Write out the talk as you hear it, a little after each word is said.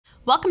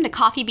Welcome to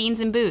Coffee, Beans,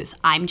 and Booze.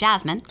 I'm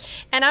Jasmine.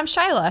 And I'm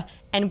Shyla,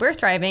 and we're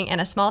thriving in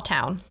a small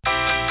town.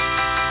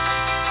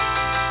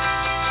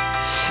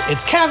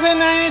 It's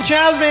caffeinated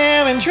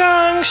Jasmine and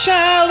drunk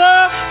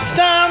Shyla. It's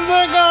time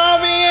for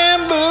coffee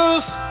and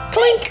booze.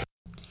 Clink.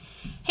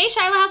 Hey,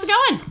 Shyla, how's it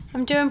going?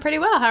 I'm doing pretty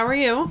well. How are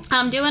you?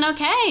 I'm doing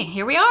okay.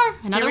 Here we are.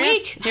 Another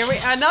week. Another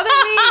week.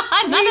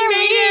 Another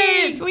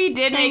week. We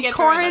did make it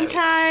through another week.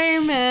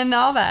 Quarantine and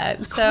all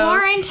that. So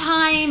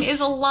Quarantine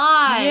is a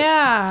lot.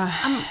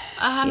 yeah.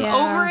 I'm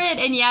over it,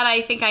 and yet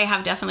I think I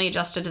have definitely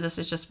adjusted to this.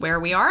 Is just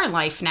where we are in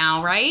life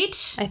now,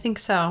 right? I think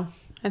so.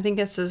 I think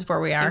this is where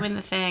we are. Doing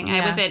the thing.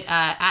 Yeah. I was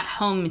at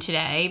home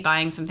today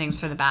buying some things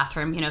for the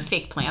bathroom,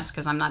 fake plants,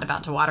 because I'm not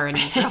about to water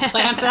any real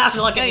plants. I have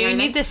to look at you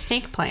need the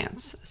snake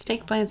plants.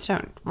 Snake plants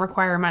don't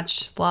require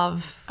much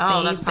love.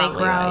 That's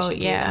probably what I should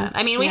do. That.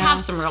 I mean, we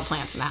have some real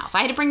plants in the house. I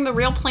had to bring the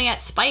real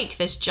plant Spike,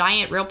 this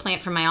giant real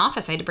plant from my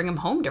office. I had to bring him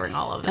home during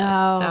all of this.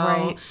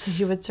 Right. So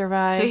he would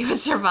survive.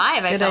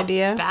 I felt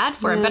bad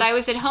for him. But I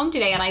was at home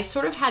today, and I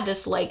sort of had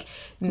this,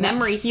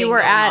 memory thing You were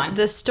going at on.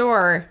 the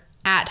store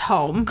at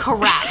home.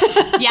 Correct.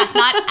 Yes,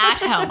 not at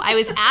home. I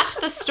was at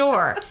the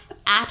store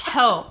at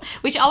home,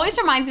 which always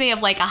reminds me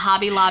of a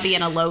Hobby Lobby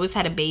and a Lowe's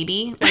had a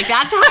baby. That's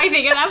how I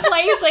think of that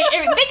place.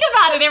 Think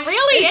about it. It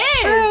really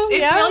is. True.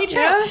 It's really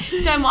true.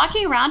 Yeah. So I'm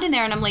walking around in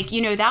there and I'm like,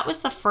 that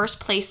was the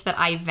first place that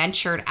I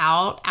ventured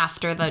out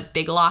after the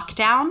big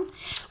lockdown.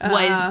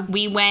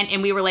 We went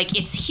and we were like,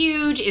 it's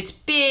huge, it's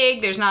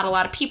big, there's not a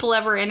lot of people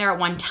ever in there at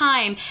one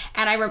time.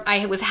 And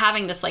I was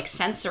having this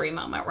sensory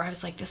moment where I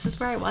was like, this is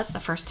where I was the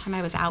first time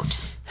I was out.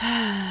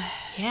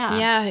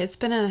 Yeah, it's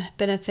been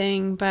a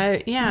thing,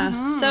 but yeah.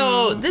 Mm-hmm.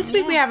 So this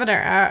week we have on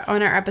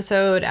our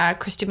episode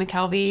Christy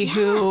McKelvey,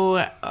 who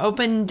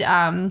opened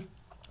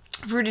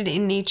Rooted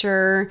in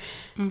Nature.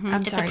 Mm-hmm.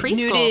 It's a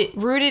preschool.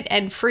 Rooted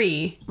and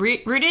Free.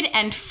 Rooted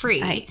and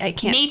Free. I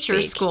can't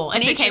Nature speak. School.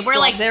 It's Nature okay.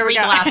 School. We're There 3 we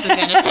go. glasses in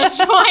at this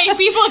point.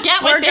 People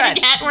get what they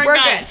get. We're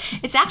good.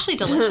 It's actually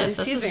delicious.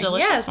 This is a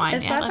delicious wine.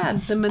 It's not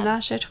bad. The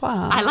Menage a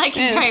Trois. I like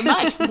it very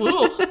much.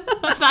 Ooh.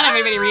 Let's not have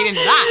anybody read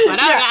into that. But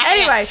okay.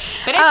 Anyway.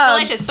 But it's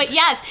delicious. But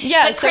yes.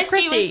 Yeah, but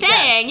Christy was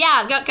saying,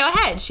 go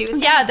ahead. She was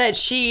saying. Yeah, that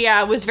she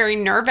was very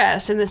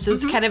nervous, and this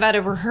was kind of out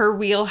of her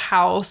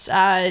wheelhouse,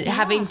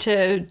 having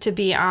to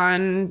be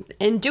on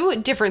and do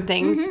different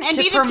things and to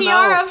be promote. the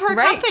PR of her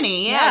Right.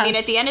 company. Yeah. I mean,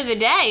 at the end of the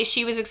day,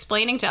 she was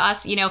explaining to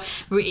us,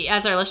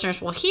 as our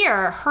listeners will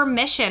hear, her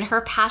mission,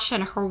 her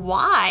passion, her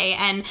why,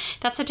 and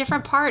that's a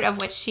different part of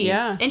what she's.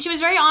 Yeah. And she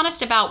was very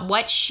honest about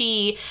what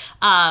she's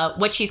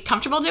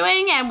comfortable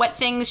doing and what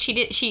things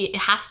she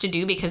has to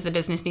do because the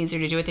business needs her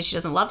to do it that she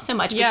doesn't love so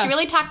much. But she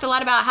really talked a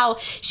lot about how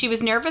she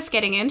was nervous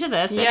getting into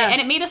this, and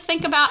it made us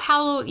think about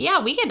how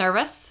we get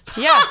nervous.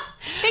 Yeah.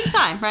 Big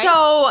time, right? So,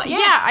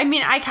 I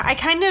mean, I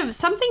kind of,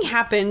 something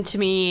happened to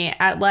me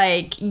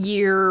at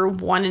year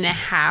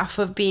 1.5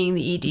 of being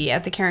the ED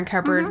at the Karen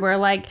Cupboard where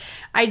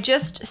I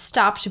just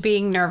stopped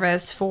being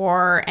nervous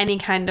for any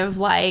kind of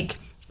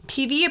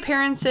TV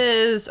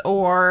appearances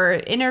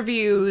or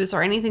interviews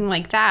or anything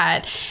like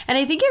that. And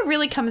I think it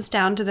really comes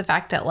down to the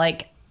fact that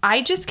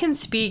I just can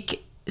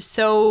speak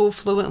so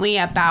fluently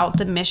about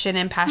the mission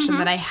and passion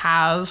that I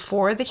have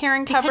for the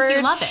Karen Cupboard. Because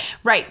you love it.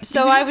 Right.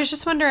 So I was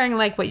just wondering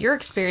what your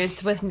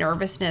experience with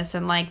nervousness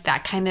and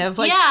that kind of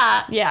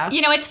Yeah. Yeah.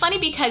 It's funny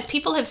because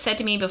people have said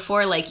to me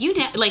before,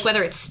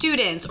 whether it's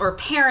students or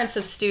parents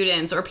of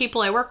students or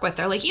people I work with,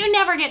 they're like, you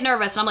never get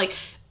nervous. And I'm like,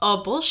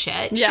 oh,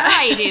 bullshit. Yeah. Sure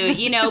I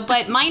do,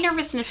 but my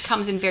nervousness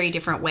comes in very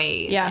different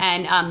ways.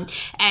 Yeah.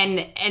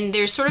 And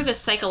there's sort of this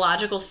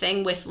psychological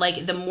thing with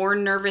the more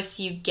nervous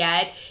you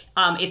get,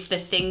 it's the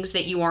things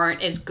that you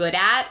aren't as good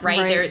at,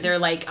 right? They're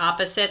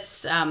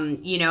opposites, and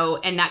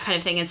that kind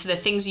of thing. And so the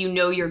things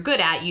you're good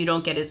at, you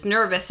don't get as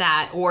nervous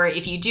at, or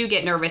if you do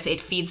get nervous,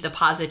 it feeds the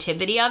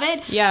positivity of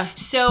it. Yeah.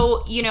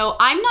 So,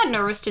 I'm not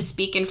nervous to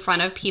speak in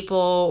front of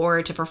people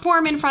or to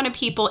perform in front of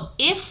people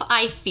if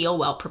I feel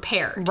well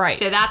prepared. Right.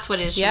 So that's what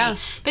it is for Yeah. me.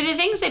 But the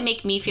things that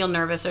make me feel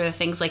nervous are the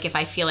things if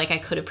I feel I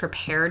could have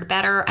prepared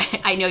better.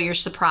 I know you're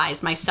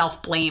surprised. My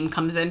self-blame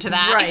comes into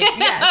that. Right,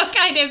 yes.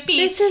 kind of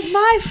piece. This is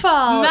my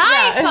fault.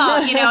 My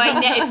fault.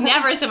 It's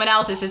never someone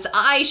else's. It's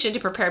I should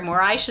have prepared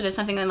more. I should have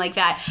something like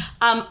that.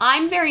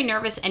 I'm very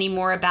nervous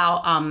anymore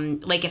about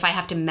if I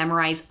have to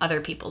memorize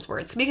other people's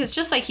words, because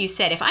just like you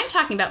said, if I'm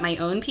talking about my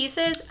own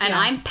pieces and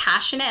I'm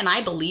passionate and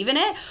I believe in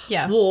it,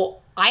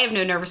 well, I have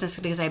no nervousness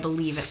because I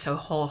believe it so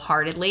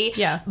wholeheartedly.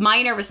 Yeah.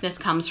 My nervousness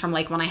comes from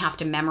when I have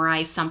to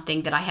memorize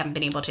something that I haven't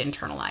been able to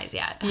internalize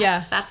yet.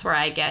 That's where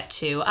I get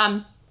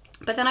to.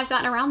 But then I've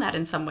gotten around that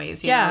in some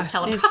ways,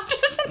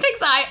 teleprompters and things.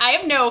 I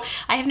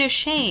have no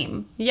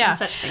shame in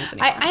such things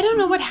anymore. I don't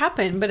know what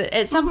happened, but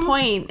at some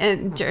point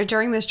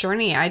during this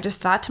journey, I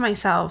just thought to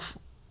myself,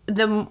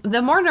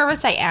 the more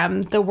nervous I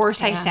am, the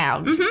worse I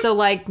sound. So,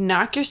 like,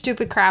 knock your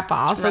stupid crap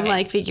off and,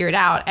 like, figure it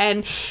out.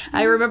 And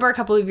I remember a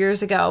couple of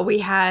years ago, we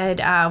had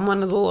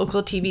one of the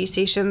local TV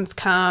stations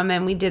come,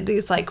 and we did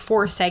these, like,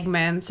 4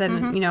 segments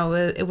and, you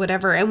know,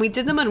 whatever. And we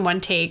did them in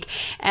one take.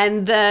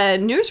 And the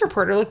news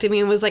reporter looked at me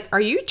and was like, "Are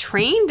you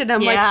trained?" And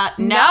I'm like,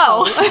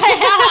 "No."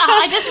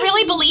 I just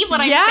really believe what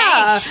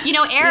I'm saying. You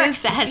know, Eric has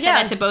said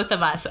that to both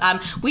of us.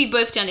 We've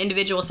both done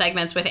individual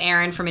segments with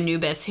Aaron from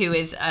Anubis, who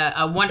is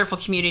a wonderful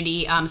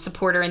community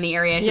supporter in the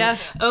area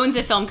who owns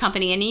a film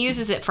company, and he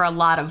uses it for a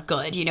lot of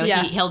good. You know,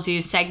 he'll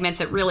do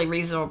segments at really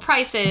reasonable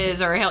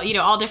prices, or he'll, you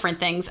know, all different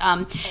things.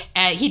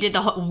 He did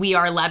the whole We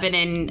Are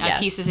Lebanon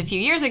pieces a few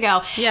years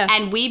ago,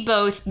 and we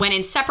both went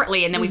in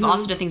separately, and then we've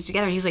also done things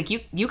together. And he's like,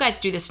 you guys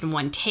do this in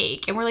one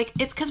take, and we're like,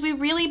 it's because we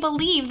really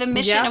believe the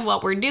mission of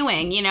what we're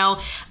doing, you know,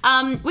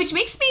 which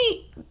makes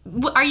me.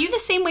 Are you the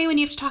same way when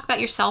you have to talk about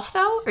yourself,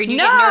 though? Or do you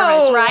get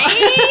nervous, right?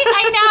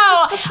 I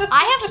know.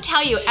 I have to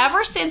tell you,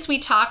 ever since we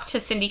talked to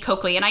Cindy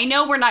Coakley, and I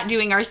know we're not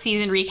doing our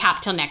season recap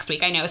till next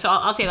week, I know, so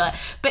I'll say that.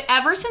 But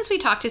ever since we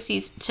talked to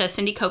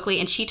Cindy Coakley,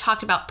 and she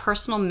talked about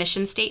personal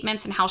mission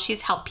statements and how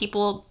she's helped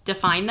people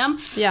define them,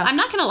 I'm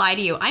not going to lie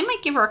to you. I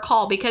might give her a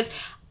call, because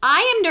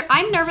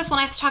I'm nervous when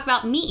I have to talk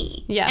about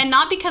me. And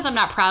not because I'm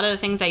not proud of the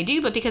things I do,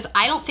 but because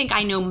I don't think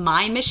I know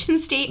my mission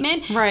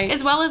statement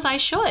as well as I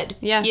should.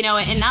 You know,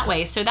 in that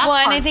way. So that's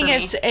hard and I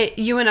think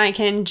you and I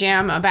can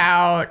jam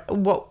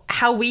about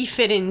how we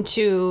fit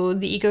into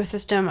the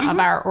ecosystem of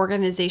our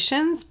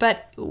organizations,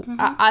 but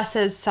us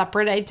as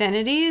separate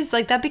identities,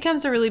 like, that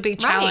becomes a really big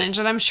challenge.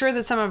 And I'm sure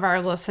that some of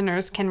our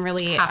listeners can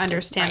really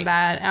understand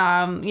that,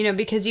 you know,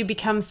 because you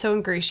become so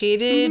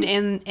ingratiated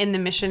in the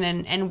mission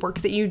and work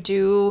that you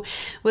do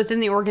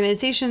within the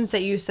organizations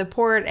that you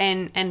support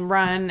and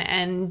run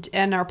and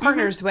are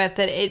partners with,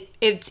 that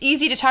it's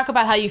easy to talk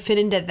about how you fit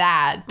into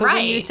that. But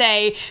when you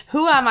say,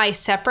 who am I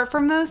separate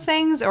from those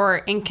things or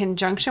in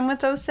conjunction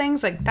with those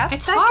things, like,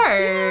 it's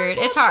hard.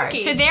 It's hard.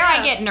 So there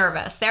I get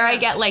nervous. There I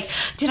get like,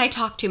 did I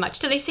talk too much?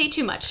 Did I say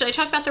too much? Did I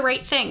talk about the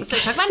right things? Did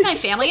I talk about my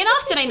family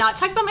enough? Did I not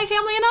talk about my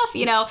family enough?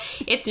 You know,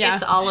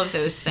 it's all of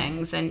those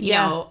things. And, you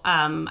know,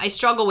 I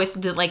struggle with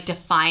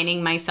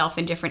defining myself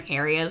in different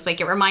areas.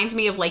 Like, it reminds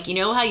me of, like, you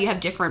know how you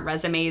have different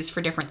resumes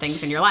for different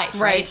things in your life,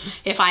 right?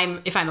 If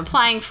I'm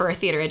applying for a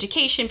theater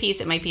education piece,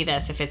 it might be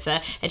this. If it's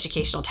a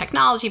educational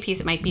technology piece,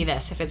 it might be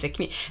this. If it's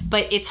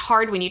but it's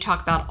hard when you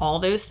talk about all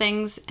those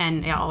things,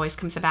 and it always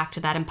comes back to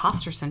that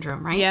imposter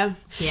syndrome, right?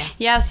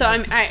 So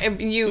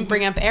you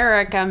bring up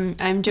Eric.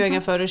 I'm doing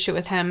a photo shoot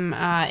with him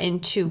in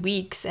 2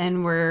 weeks,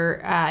 and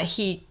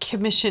he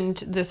commissioned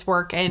this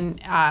work, and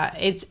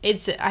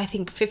it's I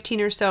think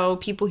 15 or so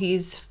people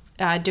he's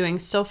doing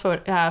still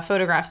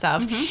photographs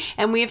of,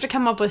 and we have to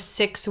come up with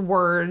 6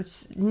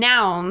 words,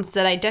 nouns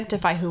that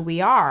identify who we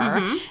are,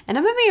 and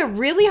I'm having a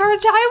really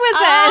hard time with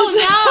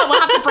this. Oh no,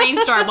 we'll have to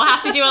brainstorm. We'll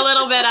have to do a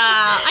little bit.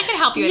 I can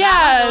help you with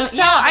that.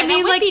 So I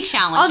mean, like, be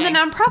challenging. On the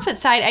nonprofit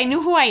side, I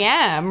knew who I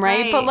am,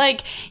 right? But,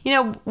 like, you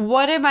know,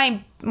 what am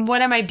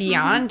I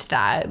beyond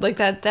that? Like,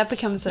 that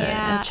becomes a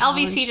challenge.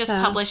 LVC just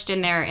published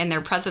in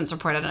their presence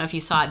report, I don't know if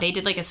you saw it, they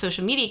did, like, a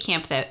social media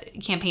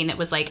campaign that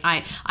was like,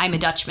 I'm a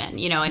Dutchman,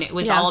 you know, and it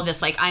was all of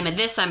this, like, I'm a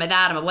this, I'm a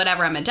that, I'm a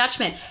whatever, I'm a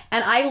Dutchman.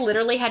 And I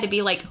literally had to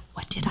be like,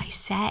 what did I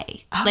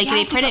say? They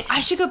printed. I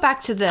should go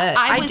back to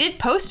I did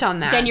post on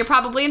that. Then you're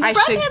probably in the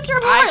president's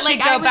report. I should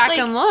go back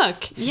and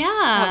look.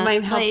 That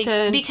might help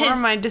to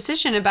inform my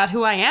decision about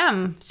who I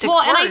am. 6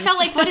 words. And I felt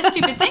like, what a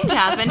stupid thing,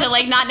 Jasmine, to,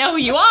 like, not know who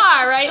you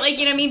are, right? Like,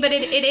 you know what I mean? But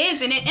it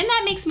is, and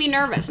that makes me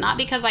nervous. Not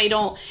because I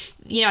don't,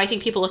 you know, I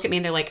think people look at me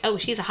and they're like, oh,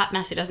 she's a hot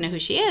mess who doesn't know who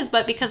she is,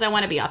 but because I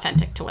want to be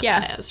authentic to what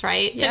that is,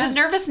 right? So does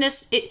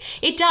nervousness,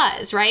 it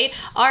does, right?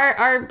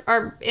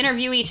 Our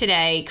interviewee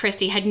today,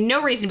 Christy, had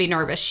no reason to be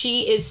nervous.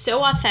 She is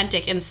so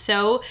authentic and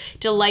so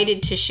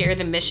delighted to share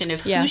the mission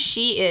of who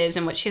she is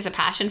and what she has a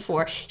passion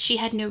for. She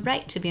had no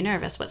right to be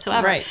nervous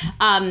whatsoever. Right.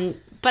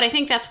 But I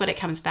think that's what it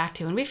comes back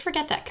to, and we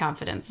forget that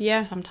confidence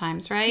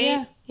sometimes,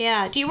 right?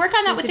 Yeah. Do you work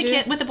on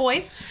that with the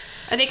boys?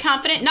 Are they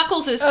confident?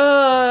 Knuckles is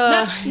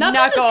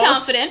Knuckles is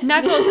confident.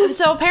 Knuckles.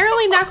 So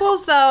apparently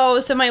Knuckles, though.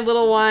 So my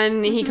little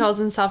one, he calls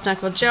himself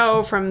Knuckle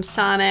Joe from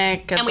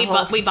Sonic. That's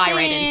and we buy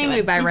right into it.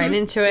 We buy right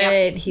into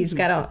it. He's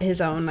got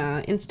his own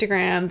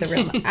Instagram,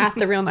 at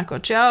the real Knuckle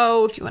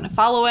Joe. If you want to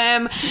follow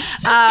him,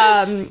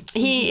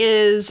 he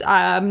is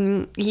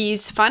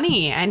he's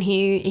funny and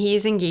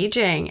he's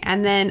engaging.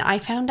 And then I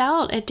found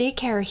out at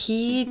daycare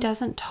he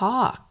doesn't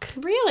talk.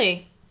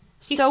 Really?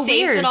 He so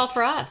saves weird. It all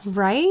for us,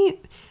 right?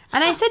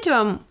 And I said to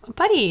him,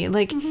 buddy,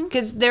 like,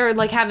 because they're,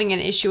 like, having an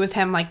issue with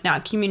him, like,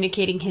 not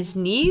communicating his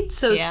needs.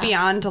 So it's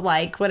beyond,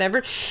 like,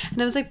 whatever.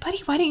 And I was like,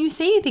 buddy, why don't you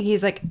say anything?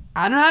 He's like,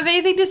 I don't have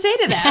anything to say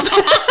to them.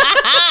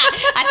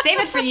 I I save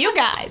it for you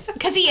guys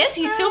because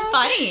he's so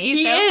funny.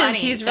 He's so funny.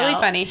 He's really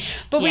funny.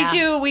 But we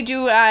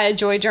do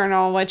Joy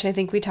Journal, which I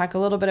think we talk a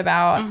little bit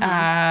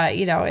about.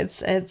 You know,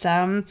 it's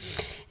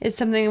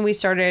something we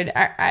started.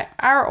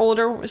 Our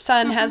older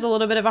son has a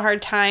little bit of a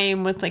hard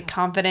time with like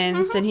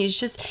confidence, and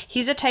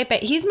he's a type A.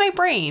 He's my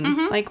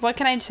brain. Like, what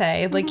can I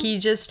say? Like,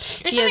 There's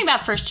something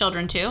about first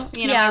children too.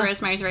 You know,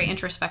 Rosemary's very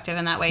introspective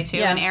in that way too,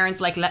 and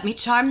Aaron's like, let me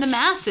charm the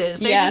masses.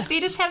 They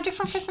just have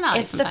different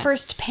personalities. It's the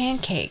first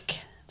pancake.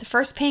 The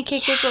first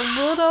pancake is a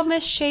little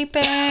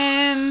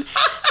misshapen.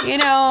 You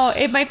know,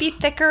 it might be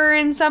thicker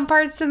in some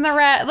parts than the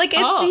rest. Like,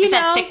 it's, is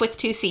that thick with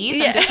 2 C's?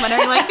 Yeah. I'm just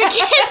wondering, like the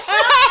kids say.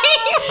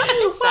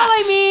 Well,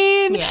 I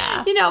mean,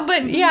 you know,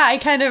 but I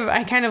kind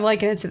of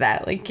liken it to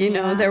that. Like, you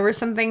know, there were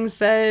some things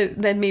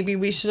that maybe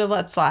we should have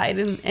let slide.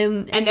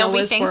 And there'll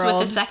be things with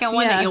the second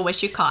one that you'll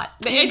wish you caught.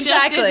 It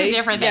just is a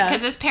different thing.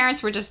 Because as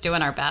parents, we're just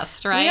doing our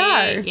best, right? We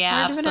are.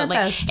 Yeah, we're doing our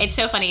best. It's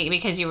so funny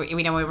because we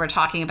were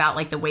talking about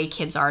like the way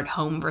kids are at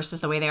home versus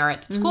the way they are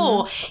at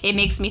school. It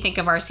makes me think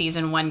of our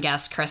season 1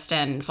 guest,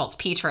 Kristen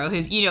Fultz-Petro,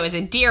 who's, you know, is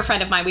a dear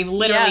friend of mine. We've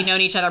literally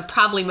known each other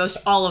probably most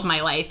all of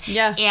my life.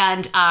 Yeah.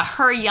 And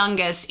her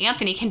youngest,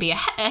 Anthony, can be a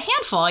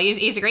handful.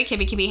 He's a great kid,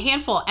 but he can be a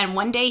handful. And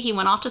one day he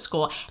went off to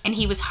school and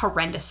he was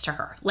horrendous to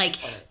her. Like,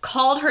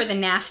 called her the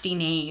nasty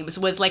names,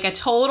 was like a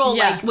total,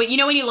 like, you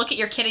know, when you look at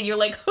your kid and you're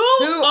like, who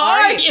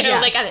are you?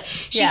 Like,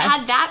 she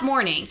had that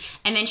morning,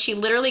 and then she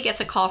literally gets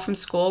a call from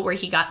school where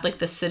he got like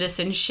the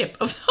citizenship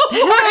of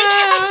the award.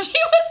 And she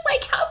was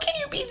like, how can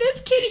you be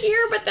this kid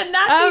here, but then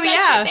not be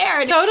that kid there?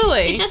 And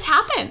totally. It just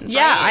happens.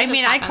 Yeah, right? I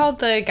mean, I called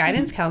the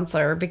guidance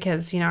counselor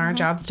because, you know, our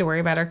job's to worry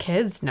about our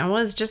kids.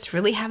 Noah's just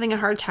really having a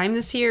hard time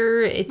this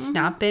year. It's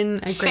not been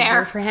a great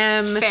year for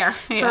him.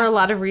 For a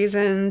lot of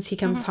reasons. He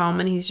comes home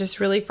and he's just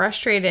really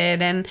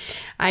frustrated. And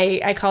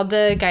I called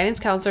the guidance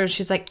counselor and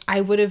she's like,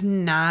 I would have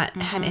not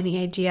had any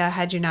idea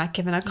had you not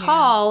given a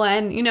call.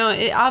 And, you know,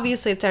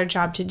 obviously it's our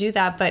job to do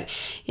that. But,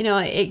 you know,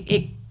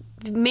 it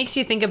makes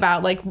you think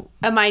about, like,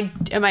 am I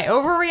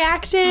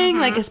overreacting?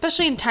 Like,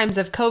 especially in times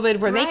of COVID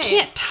where they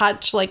can't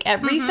touch, like,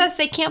 at recess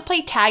they can't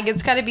play tag.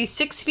 It's got to be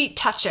 6 feet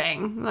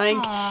touching.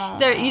 Like,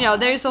 there, you know,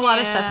 there's a lot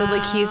of stuff that,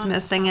 like, he's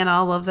missing in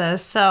all of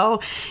this.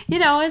 So, you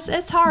know,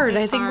 it's hard.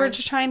 I think we're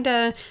just trying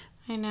to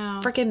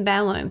freaking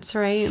balance,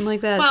 right? And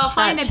like that. Well,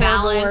 find the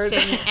balance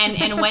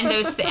and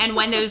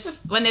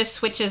when those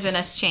switches in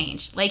us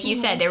change. Like you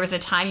said, there was a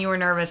time you were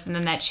nervous and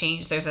then that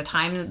changed. There's a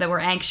time that we're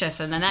anxious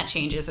and then that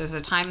changes. There's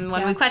a time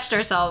when we question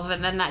ourselves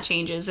and then that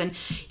changes. And,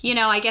 you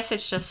know, I guess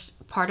it's just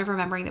part of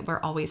remembering that we're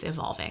always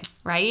evolving,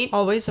 right?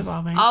 Always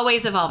evolving.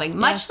 Always evolving.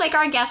 Much like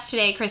our guest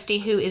today, Christy,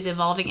 who is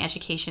evolving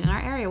education in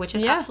our area, which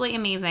is absolutely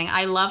amazing.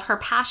 I love her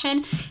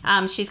passion.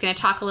 She's going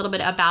to talk a little bit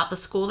about the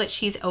school that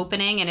she's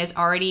opening and has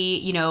already,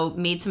 you know,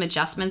 made some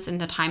adjustments in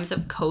the times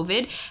of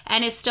COVID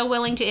and is still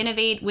willing to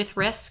innovate with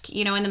risk,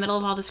 you know, in the middle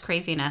of all this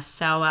craziness.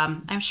 So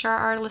I'm sure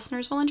our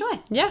listeners will enjoy.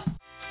 Yeah.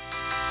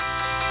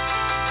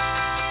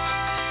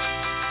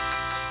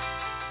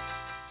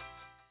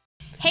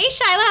 Hey,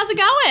 Shyla, how's it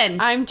going?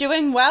 I'm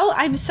doing well.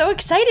 I'm so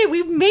excited.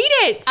 We've made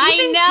it.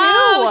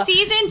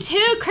 Season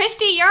 2.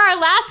 Christy, you're our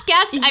last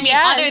guest. I mean,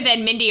 other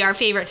than Mindy, our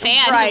favorite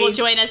fan, who will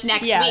join us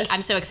next week.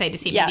 I'm so excited to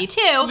see Mindy,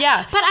 too.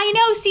 Yeah. But I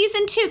know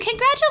season 2.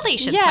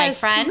 Congratulations, my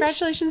friend.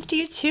 Congratulations to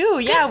you, too.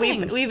 Yeah,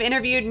 we've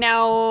interviewed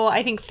now,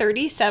 I think,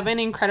 37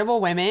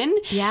 incredible women.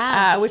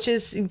 Yes. Which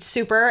is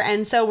super.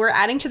 And so we're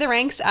adding to the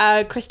ranks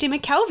Christy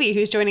McKelvey,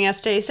 who's joining us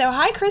today. So,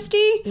 hi,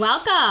 Christy.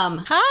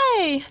 Welcome.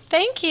 Hi.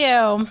 Thank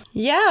you.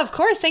 Yeah, of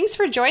course. Thanks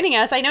for joining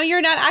us. I know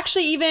you're not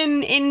actually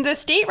even in the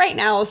state right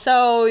now,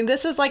 so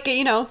this was like,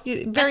 you know,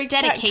 very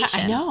dedication.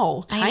 I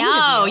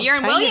know. You're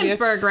in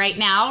Williamsburg right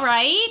now,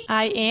 right?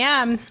 I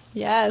am.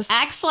 Yes.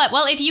 Excellent.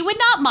 Well, if you would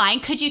not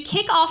mind, could you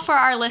kick off for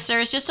our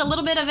listeners just a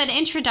little bit of an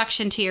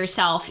introduction to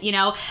yourself, you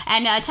know,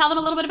 and tell them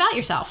a little bit about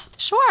yourself?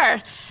 Sure.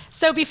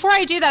 So before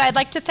I do that, I'd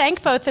like to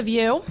thank both of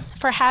you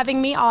for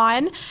having me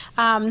on.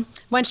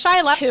 When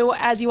Shyla, who,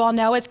 as you all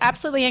know, is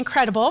absolutely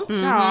incredible.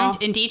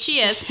 Mm-hmm. Indeed she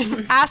is.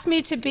 asked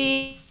me to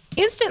be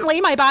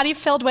instantly my body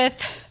filled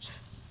with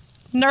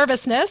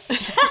nervousness.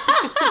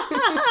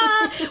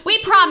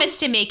 We promise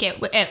to make it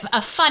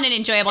a fun and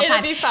enjoyable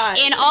time. It'll be fun.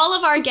 In all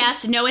of our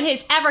guests, no one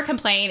has ever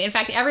complained. In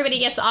fact, everybody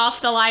gets off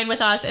the line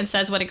with us and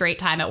says what a great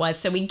time it was.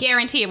 So we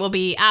guarantee it will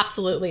be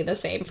absolutely the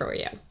same for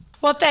you.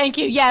 Well, thank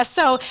you. Yes,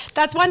 so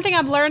that's one thing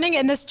I'm learning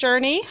in this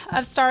journey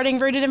of starting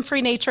Rooted in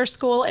Free Nature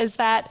School is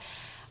that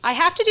I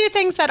have to do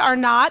things that are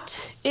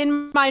not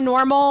in my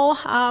normal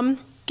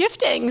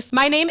giftings.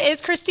 My name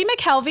is Christy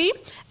McKelvey,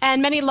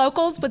 and many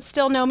locals would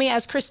still know me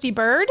as Christy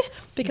Bird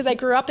because I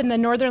grew up in the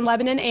northern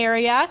Lebanon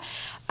area.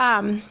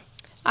 I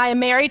am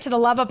married to the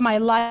love of my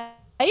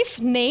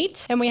life,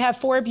 Nate, and we have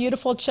 4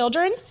 beautiful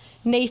children.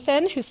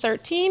 Nathan, who's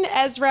 13,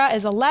 Ezra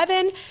is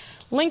 11,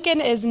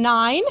 Lincoln is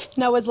 9,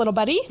 Noah's little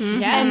buddy,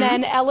 and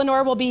then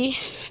Eleanor will be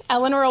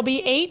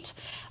 8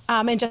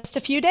 in just a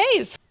few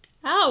days.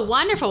 Oh,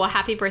 wonderful. Well,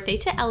 happy birthday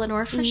to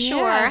Eleanor for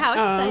sure. How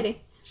exciting.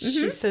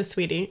 She's so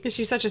sweetie.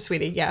 She's such a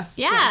sweetie. Yeah.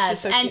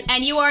 Yes. Yeah, so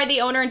and you are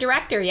the owner and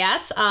director,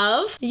 yes,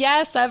 of?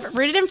 Yes, of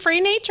Rooted in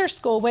Free Nature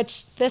School,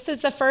 which this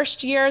is the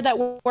first year that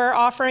we're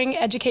offering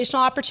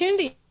educational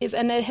opportunities,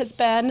 and it has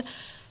been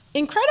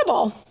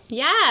incredible.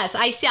 Yes,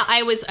 I see.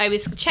 I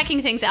was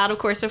checking things out, of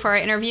course, before our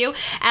interview,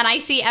 and I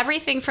see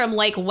everything from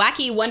like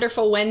wacky,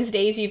 wonderful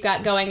Wednesdays you've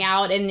got going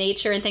out in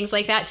nature and things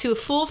like that to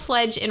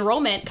full-fledged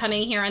enrollment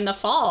coming here in the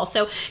fall.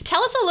 So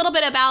tell us a little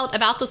bit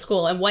about the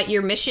school and what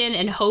your mission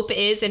and hope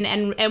is,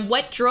 and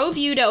what drove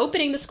you to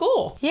opening the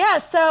school. Yeah,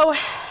 so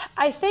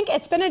I think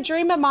it's been a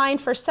dream of mine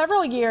for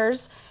several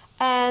years,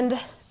 and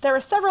there were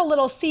several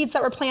little seeds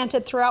that were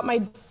planted throughout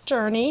my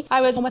journey.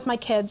 I was with my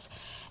kids.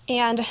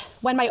 And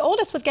when my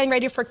oldest was getting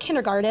ready for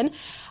kindergarten,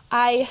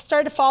 I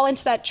started to fall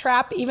into that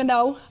trap. Even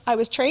though I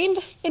was trained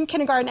in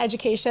kindergarten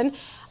education,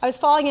 I was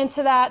falling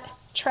into that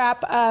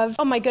trap of,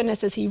 oh my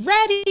goodness, is he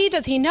ready?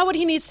 Does he know what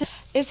he needs to?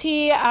 Is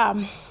he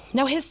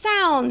know his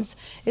sounds?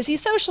 Is he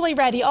socially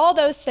ready? All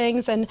those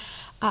things. And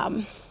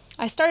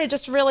I started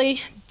just really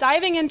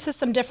diving into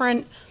some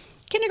different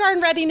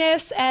kindergarten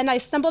readiness, and I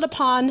stumbled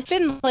upon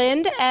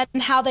Finland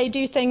and how they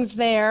do things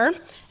there.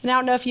 And I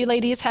don't know if you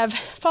ladies have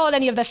followed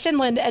any of the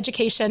Finland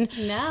education.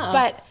 No.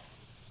 But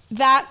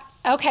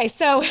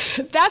so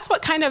that's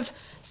what kind of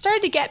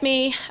started to get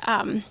me.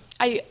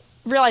 I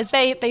realized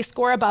they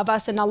score above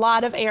us in a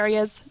lot of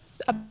areas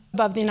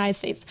above the United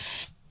States.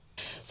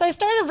 So I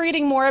started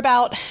reading more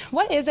about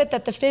what is it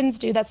that the Finns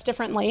do that's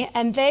differently.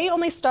 And they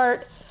only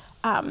start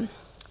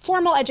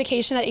formal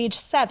education at age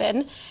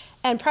 7.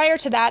 And prior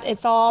to that,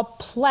 it's all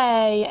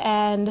play.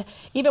 And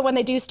even when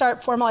they do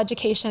start formal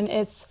education,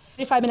 it's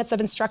 45 minutes of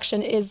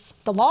instruction is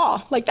the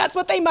law. Like, that's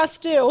what they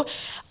must do.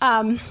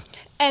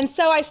 And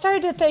so I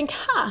started to think,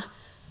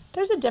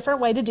 there's a different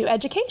way to do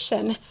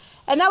education.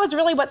 And that was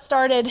really what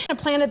started. I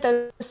planted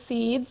those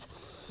seeds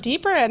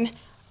deeper, and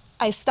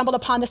I stumbled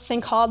upon this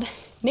thing called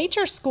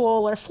nature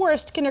school or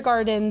forest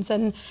kindergartens.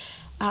 And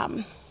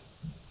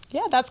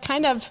that's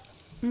kind of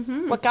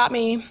what got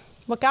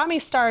me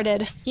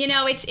started. You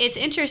know, it's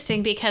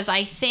interesting because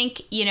I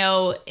think, you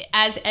know,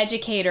 as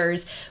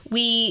educators,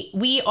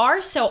 we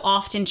are so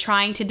often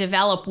trying to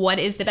develop what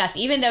is the best,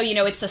 even though, you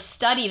know, it's a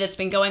study that's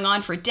been going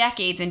on for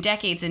decades and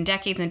decades and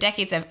decades and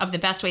decades of the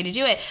best way to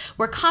do it.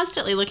 We're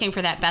constantly looking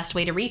for that best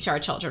way to reach our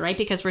children, right?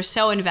 Because we're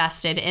so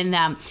invested in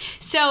them.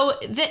 So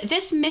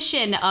this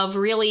mission of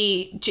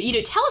really, you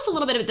know, tell us a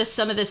little bit about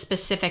some of the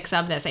specifics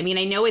of this. I mean,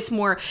 I know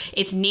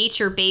it's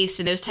nature based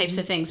and those types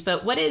of things,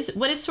 but what is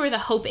sort of the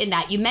hope in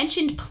that? You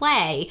mentioned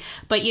play,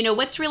 but you know,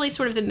 what's really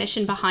sort of the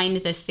mission behind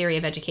this theory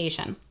of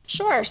education?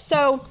 Sure.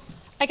 So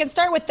I can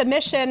start with the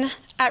mission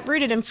at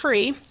Rooted and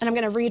Free, and I'm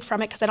going to read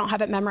from it because I don't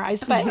have it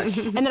memorized, but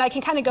and then I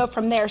can kind of go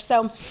from there.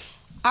 So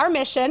our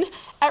mission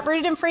at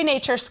Rooted and Free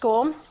Nature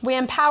School, we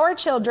empower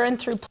children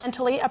through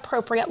mentally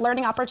appropriate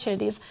learning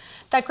opportunities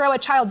that grow a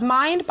child's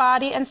mind,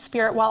 body, and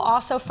spirit while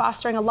also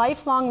fostering a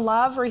lifelong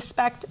love,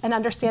 respect, and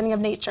understanding of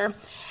nature.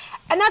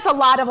 And that's a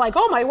lot of like,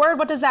 oh my word,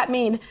 what does that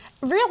mean?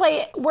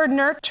 Really, we're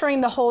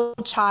nurturing the whole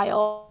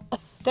child.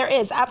 There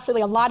is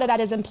absolutely a lot of that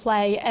is in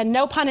play, and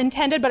no pun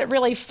intended, but it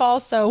really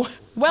falls so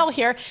well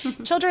here.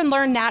 Children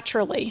learn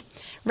naturally,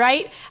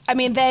 right? I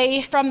mean,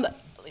 from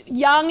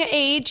young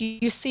age,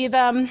 you see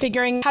them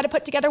figuring how to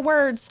put together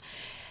words.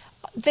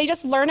 They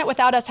just learn it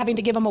without us having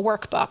to give them a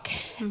workbook.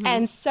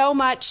 And so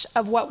much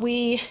of what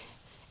we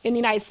in the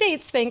United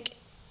States think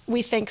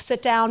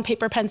sit down,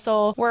 paper,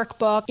 pencil,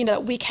 workbook, you know,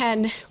 we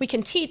can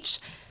teach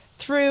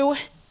through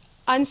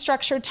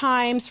unstructured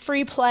times,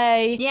 free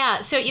play. Yeah.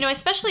 So, you know,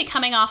 especially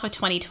coming off of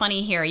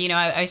 2020 here, you know,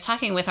 I was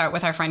talking with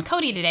our friend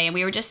Cody today, and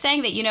we were just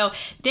saying that, you know,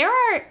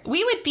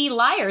 we would be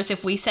liars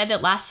if we said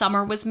that last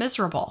summer was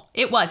miserable.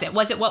 It wasn't.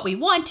 Was it what we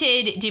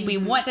wanted? Did we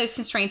want those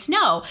constraints?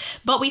 No.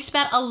 But we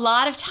spent a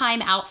lot of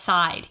time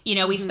outside. You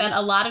know, we spent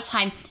a lot of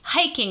time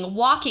hiking,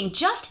 walking,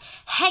 just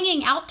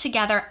hanging out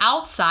together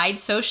outside,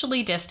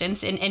 socially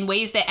distanced in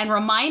ways that, and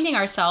reminding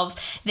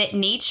ourselves that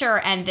nature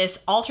and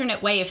this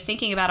alternate way of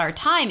thinking about our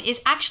time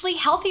is actually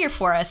healthier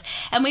for us.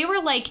 And we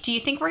were like, do you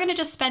think we're going to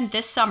just spend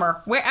this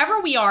summer, wherever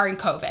we are in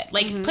COVID,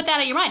 like put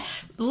that in your mind,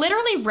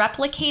 literally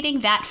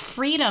replicating that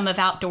freedom of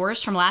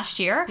outdoors from last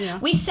year? Yeah.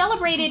 We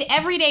celebrated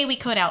every day we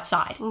could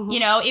outside. You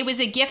know, it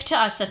was a gift to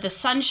us that the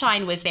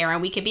sunshine was there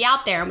and we could be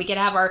out there and we could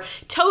have our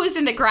toes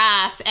in the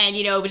grass and,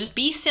 you know, just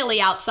be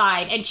silly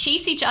outside and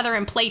chase each other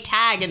and play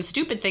tag and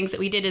stupid things that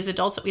we did as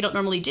adults that we don't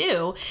normally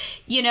do.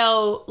 You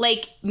know,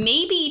 like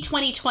maybe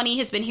 2020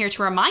 has been here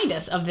to remind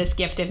us of this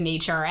gift of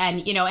nature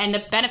and, you know, and the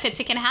benefits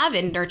it can have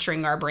in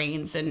nurturing our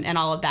brains and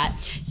all of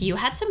that. You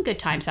had some good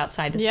times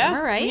outside this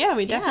summer, right? Yeah,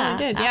 we definitely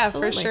did.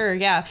 Absolutely. Yeah, for sure.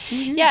 Yeah.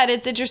 Yeah, and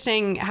it's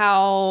interesting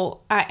how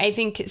I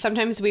think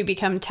sometimes we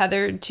become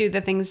tethered to the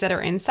things that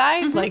are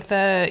inside, like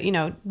the, you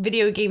know,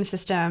 video game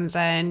systems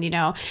and, you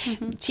know,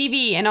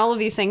 TV and all of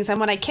these things. And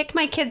when I kick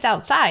my kids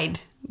outside,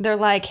 they're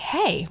like,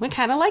 hey, we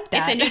kind of like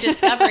that. It's a new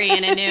discovery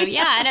and and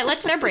it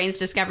lets their brains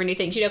discover new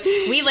things.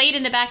 We laid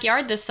in the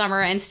backyard this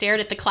summer and stared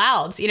at the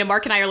clouds.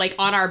 Mark and I are like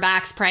on our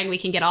backs praying we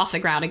can get off the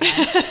ground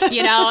again,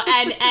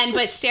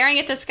 but staring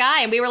at the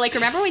sky. And we were like,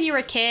 remember when you were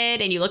a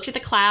kid and you looked at the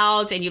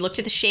clouds and you looked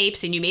at the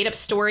shapes and you made up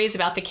stories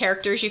about the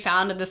characters you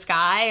found in the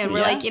sky? And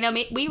we're like,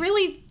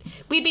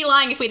 we'd be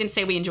lying if we didn't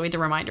say we enjoyed the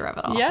reminder of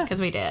it all. Yeah.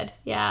 Because we did.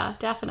 Yeah,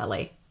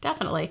 definitely.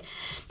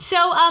 So,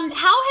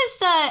 how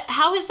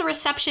has the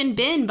reception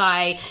been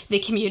by the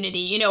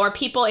community? Are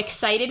people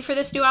excited for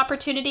this new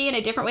opportunity and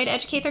a different way to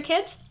educate their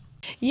kids?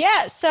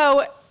 Yeah.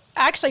 So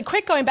actually,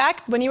 quick going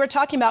back when you were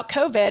talking about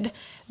COVID,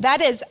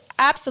 that is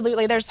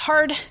absolutely, there's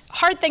hard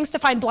things to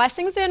find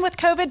blessings in with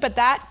COVID, but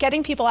that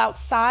getting people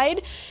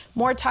outside,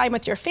 more time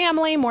with your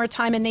family, more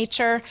time in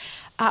nature,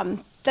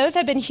 those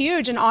have been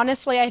huge. And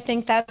honestly, I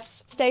think that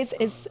stays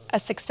is a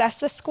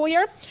success this school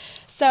year.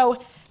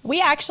 So we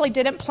actually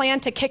didn't plan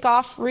to kick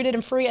off Rooted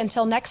and Free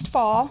until next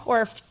fall,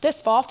 or this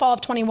fall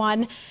of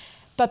 21.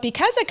 But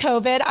because of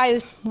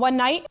COVID, one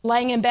night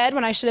laying in bed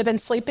when I should have been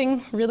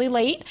sleeping really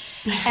late,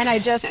 and I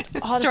just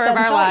all of a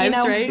sudden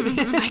thought, right?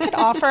 I could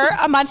offer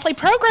a monthly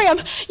program.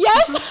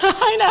 Yes,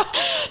 I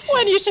know,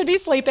 when you should be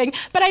sleeping.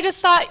 But I just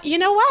thought, you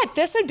know what,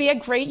 this would be a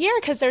great year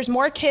because there's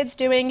more kids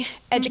doing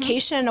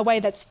education in a way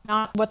that's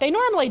not what they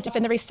normally do.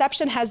 And the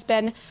reception has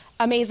been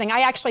amazing.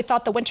 I actually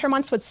thought the winter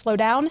months would slow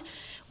down.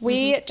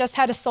 We just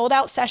had a sold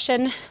out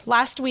session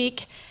last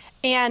week,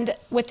 and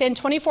within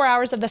 24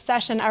 hours of the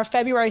session, our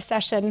February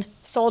session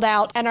sold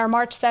out, and our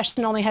March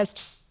session only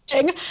has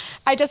two.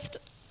 I just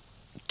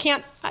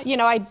can't,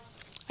 I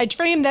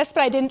dreamed this,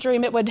 but I didn't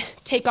dream it would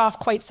take off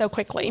quite so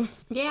quickly.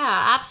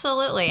 Yeah,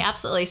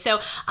 absolutely. So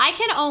I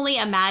can only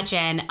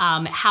imagine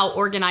how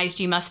organized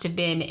you must have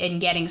been in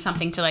getting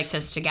something like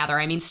this together.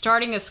 I mean,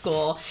 starting a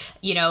school,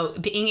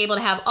 being able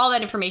to have all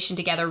that information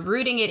together,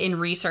 rooting it in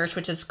research,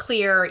 which is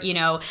clear,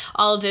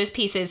 all of those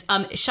pieces.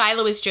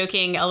 Shiloh was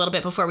joking a little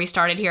bit before we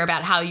started here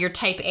about how you're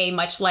type A,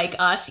 much like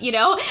us, and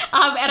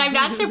I'm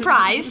not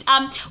surprised.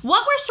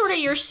 What were sort of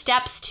your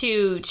steps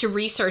to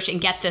research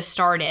and get this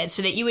started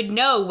so that you would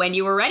know when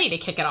you were ready to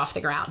kick it off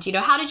the ground?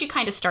 How did you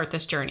kind of start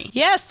this journey?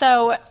 Yeah,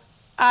 so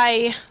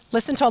I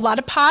listened to a lot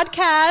of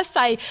podcasts.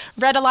 I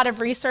read a lot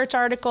of research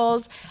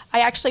articles.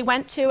 I actually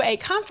went to a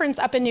conference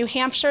up in New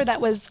Hampshire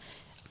that was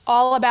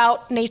all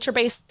about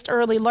nature-based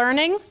early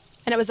learning.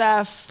 And it was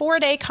a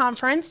 4-day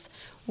conference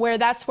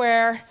that's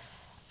where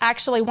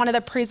actually one of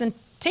the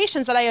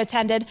presentations that I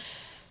attended,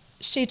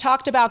 she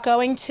talked about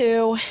going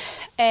to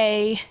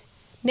a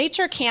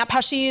nature camp, how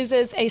she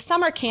uses a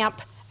summer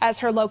camp as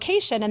her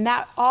location. And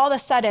that all of a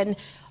sudden,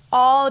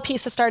 all the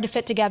pieces started to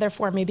fit together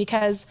for me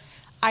because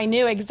I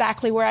knew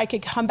exactly where I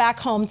could come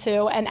back home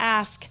to and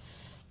ask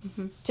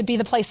to be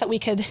the place that we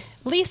could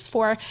lease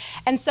for.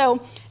 And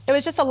so it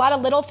was just a lot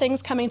of little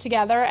things coming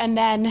together. And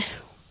then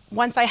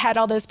once I had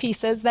all those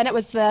pieces, then it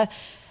was the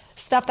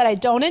stuff that I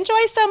don't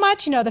enjoy so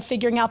much, the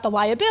figuring out the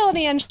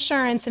liability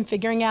insurance and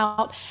figuring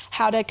out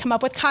how to come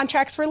up with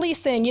contracts for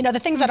leasing, the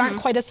things that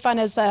aren't quite as fun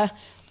as the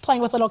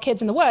playing with little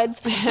kids in the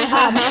woods. But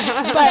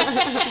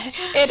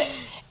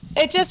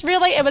it just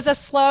really, it was a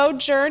slow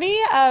journey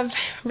of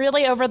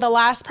really over the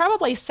last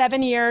probably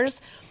 7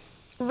 years,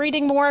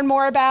 reading more and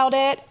more about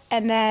it.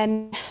 And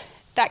then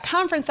that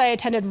conference I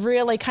attended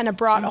really kind of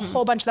brought a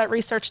whole bunch of that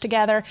research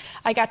together.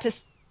 I got to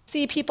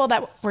see people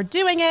that were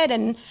doing it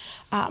and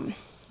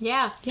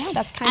yeah,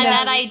 that's kind of. And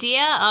that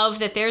idea of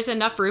that there's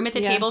enough room at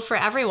the table for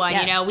everyone.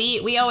 Yes.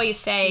 We always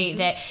say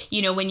that,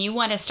 when you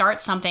want to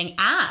start something,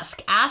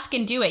 ask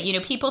and do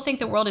it. People think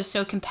the world is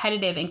so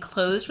competitive and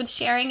closed with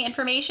sharing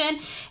information.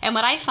 And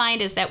what I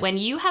find is that when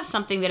you have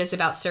something that is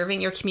about serving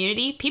your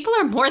community, people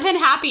are more than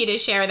happy to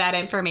share that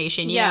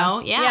information, you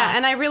know? Yeah.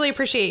 And I really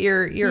appreciate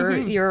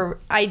your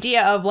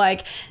idea of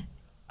like,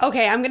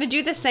 okay, I'm going to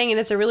do this thing and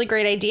it's a really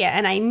great idea.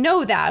 And I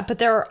know that, but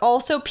there are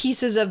also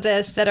pieces of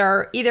this that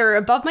are either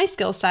above my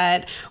skill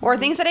set or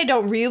things that I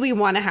don't really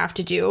want to have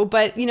to do.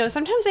 But,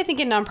 sometimes I think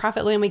in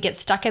nonprofit land, we get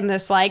stuck in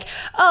this like,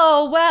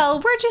 oh,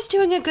 well, we're just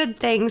doing a good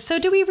thing. So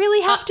do we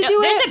really have to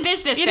do it? There's a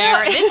business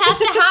there. This has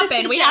to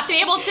happen. We have to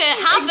be able to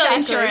have the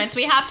insurance.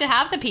 We have to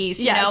have the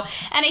piece, you know?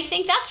 And I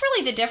think that's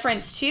really the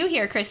difference too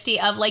here, Christy,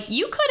 of like,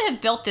 you could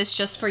have built this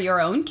just for your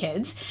own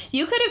kids.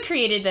 You could have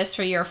created this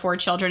for your 4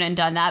 children and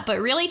done that, but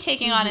really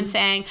taking on and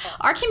saying,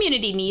 our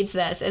community needs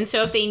this. And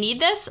so if they need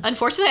this,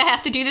 unfortunately, I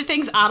have to do the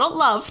things I don't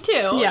love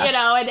too,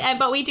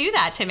 but we do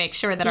that to make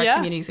sure that our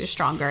communities are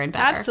stronger and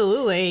better.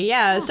 Absolutely.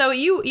 Yeah. So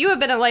you have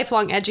been a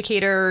lifelong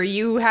educator.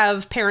 You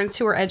have parents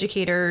who are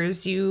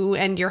educators. You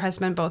and your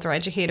husband both are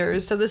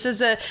educators. So this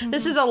is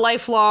a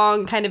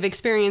lifelong kind of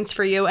experience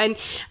for you. And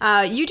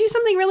you do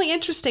something really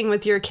interesting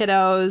with your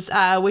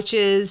kiddos, which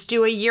is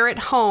do a year at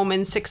home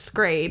in 6th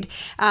grade.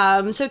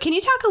 So can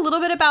you talk a little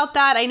bit about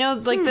that? I know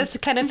this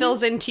kind of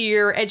fills into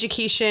your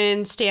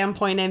education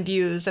standpoint and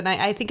views, and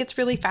I think it's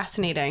really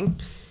fascinating.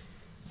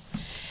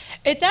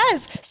 It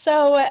does.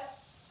 So,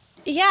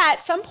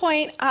 at some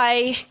point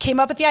I came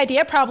up with the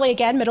idea, probably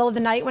again, middle of the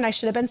night when I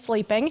should have been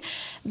sleeping,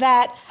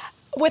 that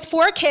with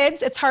 4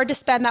 kids, it's hard to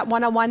spend that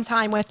one-on-one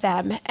time with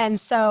them. And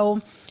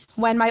so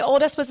when my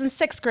oldest was in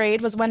 6th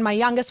grade was when my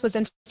youngest was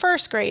in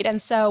 1st grade.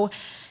 And so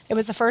it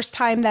was the first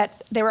time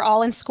that they were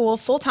all in school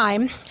full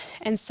time.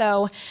 And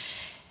so,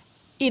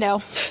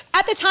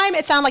 at the time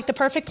it sounded like the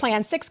perfect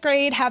plan. 6th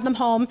grade, have them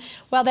home.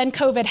 Well, then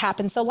COVID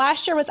happened. So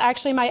last year was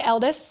actually my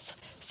eldest's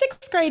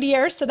 6th grade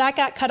year. So that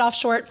got cut off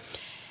short.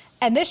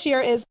 And this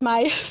year is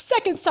my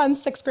second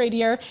son's 6th grade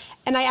year.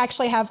 And I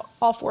actually have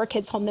all 4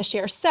 kids home this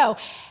year. So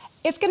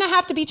it's going to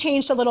have to be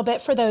changed a little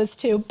bit for those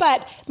two.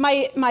 But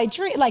my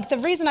dream, the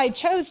reason I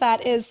chose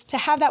that is to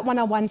have that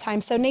one-on-one time.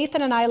 So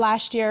Nathan and I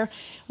last year,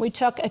 we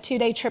took a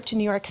 2-day trip to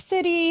New York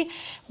City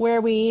where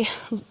we,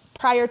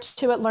 prior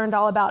to it, learned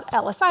all about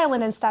Ellis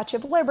Island and Statue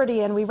of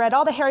Liberty. And we read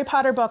all the Harry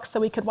Potter books so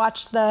we could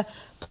watch the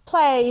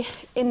play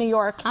in New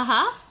York.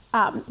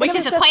 Which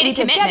is quite a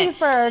commitment.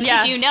 Gettysburg.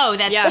 Because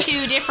that's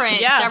 2 different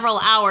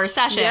several-hour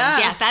sessions. Yeah.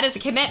 Yes, that is a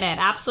commitment,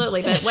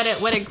 absolutely. But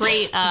what a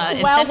great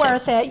incentive. Well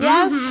worth it,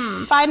 yes.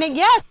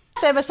 Yes,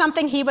 it was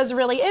something he was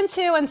really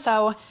into, and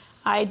so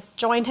I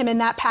joined him in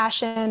that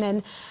passion.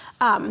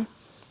 And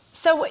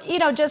so,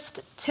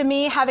 just to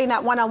me, having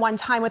that one-on-one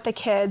time with the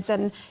kids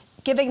and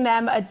giving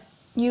them a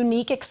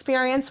unique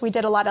experience. We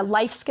did a lot of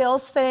life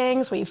skills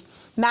things. We've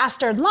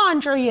mastered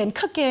laundry and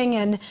cooking,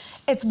 and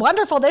it's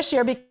wonderful this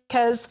year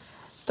because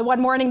the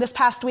one morning this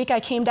past week, I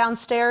came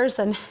downstairs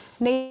and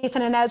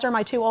Nathan and Ezra,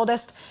 my 2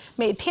 oldest,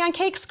 made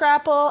pancakes,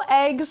 scrapple,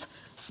 eggs,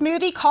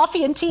 smoothie,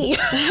 coffee, and tea.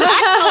 Excellent.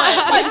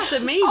 That's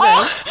amazing.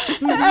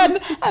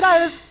 And I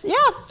was,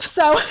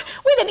 So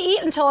we didn't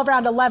eat until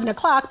around 11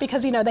 o'clock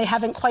because, they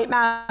haven't quite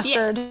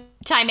mastered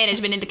time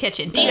management in the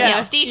kitchen.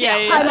 Details.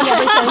 Time and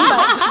everything.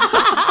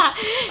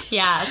 But,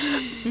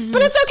 yes.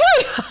 But it's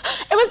okay.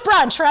 It was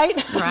brunch, right?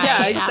 Right.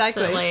 Yeah,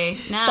 exactly. Absolutely.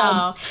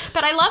 No.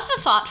 But I love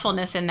the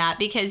thoughtfulness in that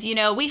because,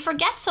 we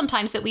forget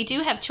sometimes that we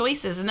do have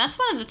choices. And that's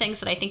one of the things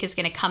that I think is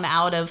going to come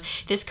out of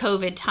this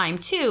COVID time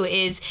too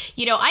is,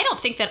 I don't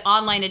think that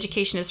online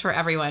education is for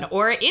everyone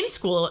or in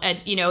school,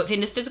 in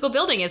the physical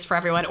building is for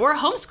everyone or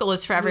homeschool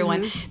is for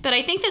everyone. But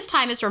I think this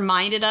time has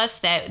reminded us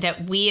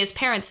that we as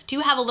parents do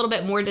have a little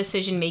bit more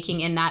decision making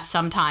in that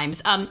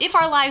sometimes, if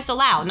our lives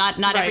allow. Not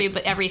right.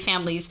 every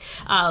family's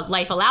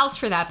life allows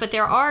for that, but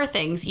there are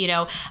things.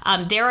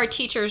 There are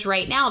teachers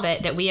right now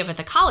that we have at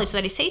the college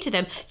that I say to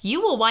them, you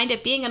will wind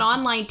up being an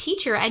online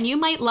teacher, and you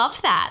might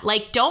love that.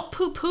 Don't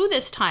poo-poo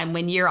this time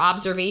when your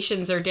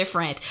observations are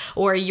different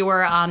or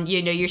your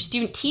your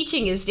student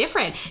teaching is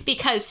different,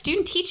 because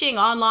student teaching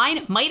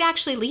online might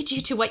actually lead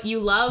you to what you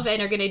love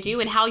and are going to do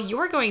and how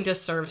you're going to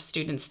serve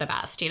students the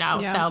best.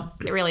 So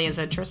it really is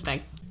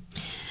interesting.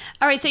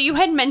 All right, so you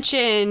had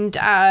mentioned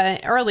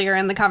earlier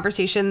in the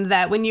conversation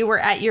that when you were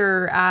at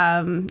your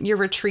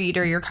retreat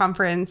or your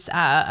conference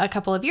a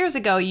couple of years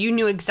ago, you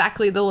knew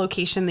exactly the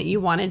location that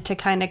you wanted to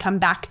kind of come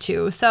back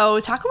to. So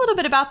talk a little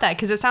bit about that,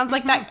 because it sounds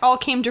like that all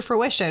came to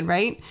fruition,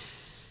 right?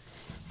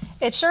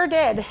 It sure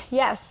did,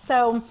 yes.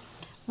 So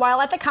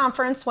while at the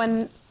conference,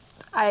 when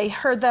I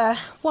heard the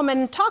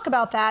woman talk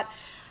about that,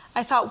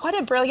 I thought, what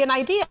a brilliant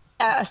idea.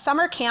 A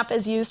summer camp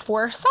is used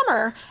for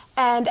summer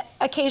and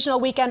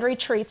occasional weekend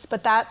retreats,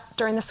 but that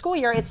during the school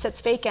year, it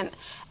sits vacant.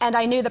 And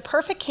I knew the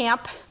perfect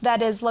camp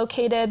that is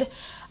located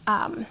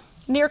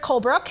near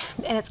Colebrook,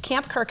 and it's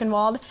Camp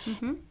Kirkenwald.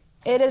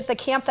 It is the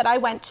camp that I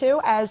went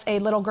to as a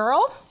little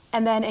girl.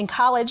 And then in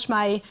college,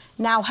 my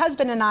now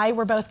husband and I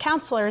were both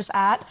counselors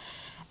at.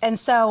 And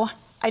so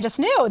I just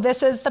knew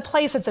this is the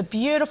place. It's a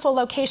beautiful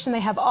location. They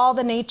have all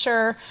the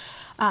nature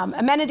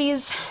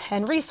amenities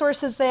and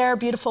resources there,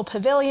 beautiful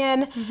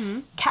pavilion,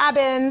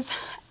 cabins.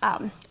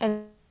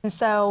 And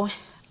so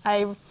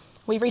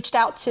we reached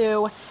out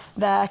to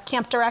the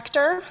camp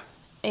director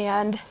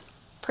and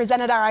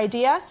presented our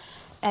idea,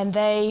 and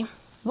they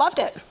loved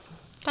it.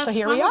 That's so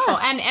here wonderful. we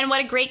are. And what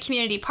a great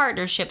community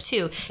partnership,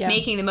 too. Yeah.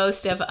 Making the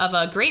most of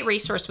a great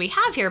resource we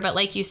have here, but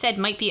like you said,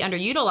 might be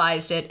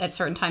underutilized at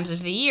certain times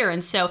of the year.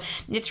 And so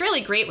it's really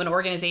great when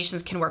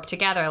organizations can work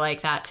together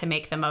like that to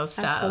make the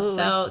most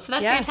Absolutely. of. So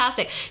that's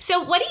fantastic.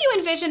 So what do you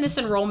envision this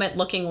enrollment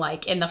looking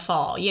like in the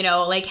fall?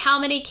 How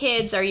many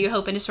kids are you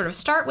hoping to sort of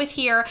start with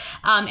here?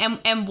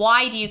 And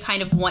why do you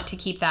kind of want to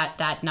keep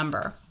that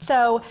number?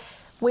 So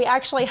we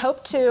actually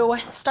hope to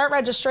start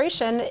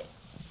registration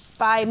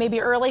by maybe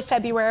early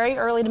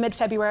to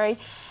mid-February.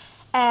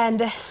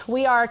 And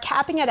we are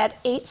capping it at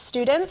 8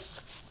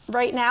 students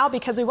right now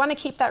because we want to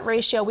keep that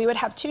ratio. We would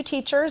have 2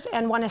 teachers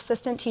and 1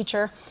 assistant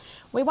teacher.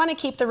 We want to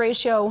keep the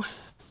ratio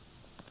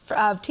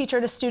of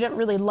teacher to student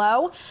really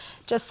low,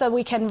 just so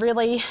we can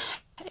really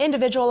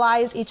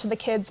individualize each of the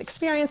kids'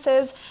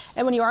 experiences.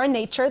 And when you are in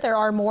nature, there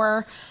are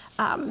more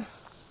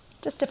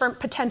just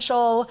different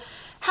potential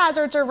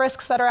hazards or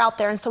risks that are out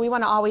there. And so we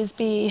want to always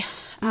be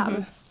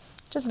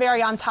just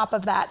very on top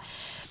of that.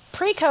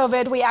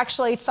 Pre-COVID, we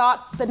actually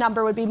thought the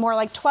number would be more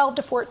like 12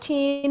 to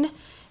 14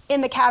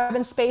 in the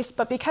cabin space,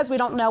 but because we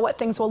don't know what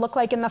things will look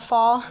like in the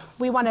fall,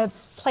 we want to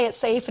play it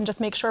safe and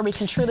just make sure we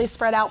can truly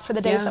spread out for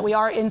the days that we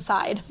are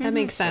inside. That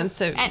makes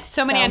sense.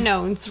 So many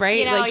unknowns, right?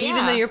 You know, like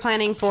even though you're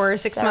planning for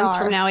 6 months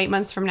from now, 8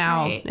 months from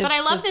now. Right. But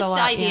I love this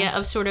idea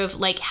of sort of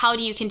like, how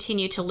do you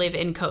continue to live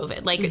in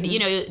COVID? Like, you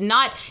know,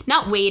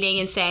 not waiting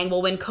and saying,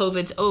 well, when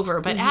COVID's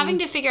over, but having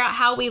to figure out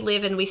how we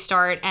live and we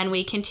start and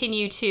we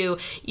continue to,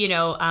 you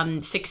know,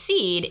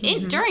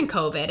 succeed during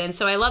COVID. And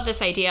so I love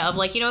this idea of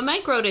like, you know, it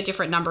might grow to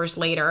different numbers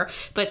later,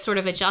 but sort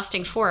of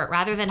adjusting for it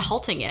rather than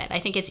halting it. I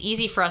think it's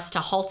easy for us to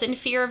halt in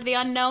fear of the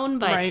unknown,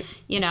 but,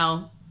 you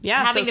know,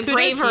 having the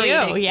bravery.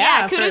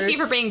 Kudos to you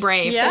for being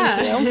brave. Yeah.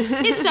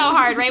 It's so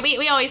hard, right?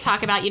 We always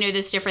talk about, you know,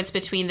 this difference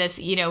between this,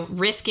 you know,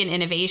 risk and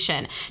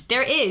innovation.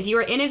 You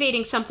are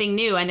innovating something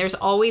new and there's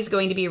always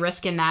going to be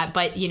risk in that.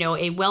 But, you know,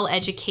 a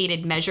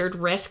well-educated, measured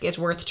risk is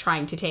worth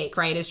trying to take,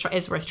 right?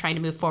 Is worth trying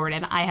to move forward.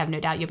 And I have no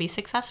doubt you'll be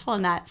successful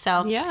in that.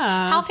 So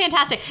how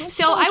fantastic.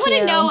 So I want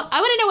to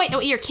know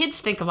what your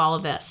kids think of all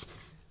of this.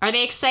 Are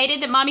they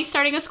excited that mommy's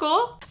starting a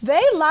school?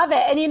 They love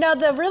it. And you know,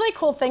 the really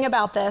cool thing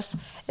about this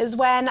is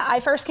when I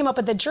first came up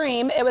with the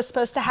dream, it was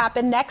supposed to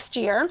happen next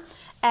year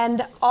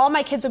and all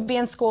my kids would be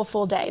in school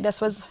full day.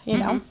 This was, you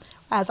know,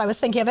 as I was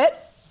thinking of it,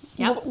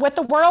 with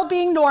the world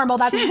being normal,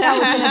 that's how it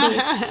was going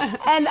to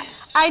be. And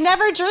I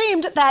never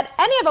dreamed that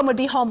any of them would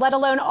be home, let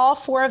alone all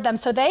 4 of them.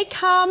 So they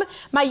come.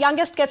 My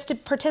youngest gets to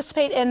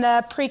participate in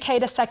the pre-K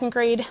to 2nd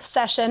grade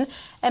session,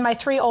 and my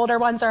 3 older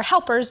ones are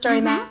helpers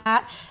during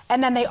that.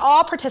 And then they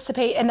all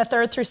participate in the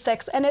 3rd through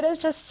 6th, and it is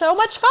just so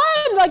much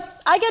fun. Like,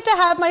 I get to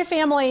have my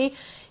family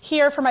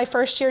here for my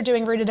first year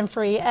doing Rooted and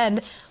Free,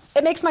 and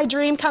it makes my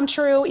dream come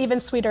true even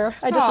sweeter.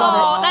 I just love it.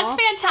 Oh,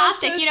 that's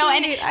fantastic. That's so you know,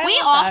 sweet. and we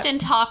often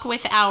talk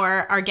with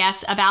our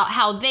guests about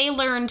how they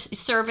learned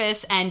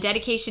service and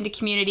dedication to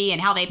community and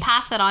how they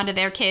pass that on to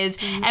their kids.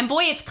 And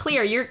boy, it's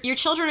clear your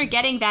children are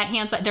getting that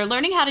hands-on. They're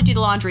learning how to do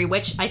the laundry,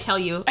 which I tell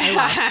you, I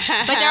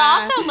love. But they're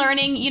also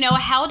learning, you know,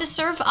 how to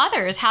serve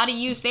others, how to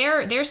use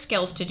their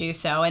skills to do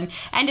so, and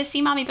to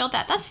see mommy build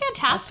that. That's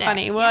fantastic. That's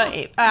funny.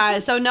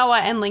 Well, so Noah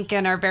and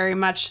Lincoln are very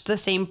much the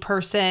same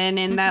person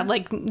in that,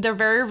 like, they're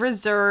very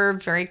reserved,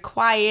 very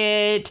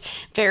quiet,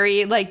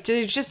 very, like,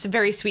 they're just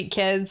very sweet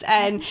kids.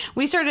 And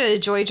we started a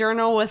joy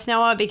journal with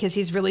Noah because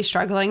he's really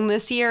struggling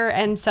this year.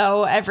 And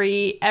so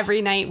every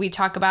night we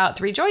talk about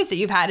 3 joys that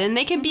you've had, and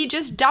they can be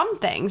just dumb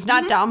things,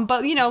 not dumb,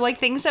 but, you know, like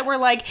things that were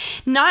like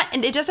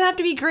and it doesn't have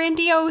to be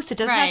grandiose. It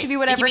doesn't have to be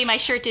whatever. It can be my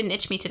shirt didn't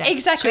itch me today.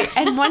 Exactly.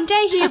 And one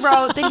day he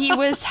wrote that he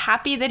was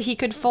happy that he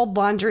could fold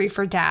laundry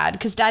for Dad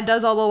because Dad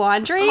does all the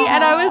laundry. Aww.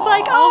 And I was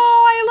like,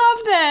 oh, I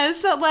love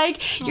this. That,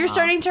 like, you're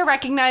starting to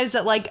recognize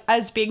that, like,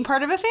 as being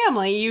part of a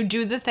family, you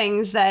do the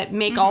things that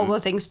make all the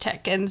things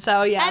tick. And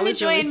so, and the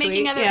joy really in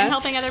making and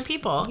helping other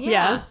people.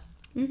 Yeah.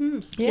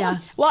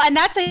 Well, and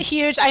that's a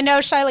huge, I know,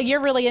 Shyla, you're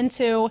really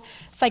into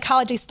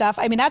psychology stuff.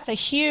 I mean, that's a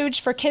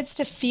huge, for kids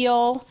to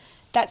feel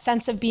that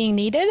sense of being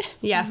needed.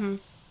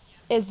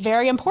 Is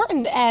very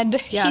important. And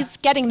he's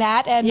getting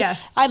that. And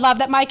I love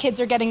that my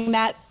kids are getting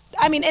that.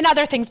 I mean, in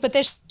other things, but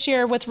this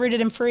year with Rooted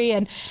and Free,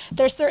 and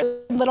there's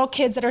certain little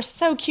kids that are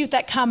so cute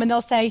that come and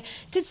they'll say,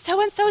 did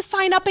so-and-so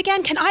sign up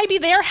again? Can I be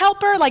their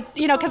helper? Like,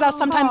 you know, because I'll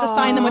sometimes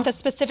assign them with a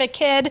specific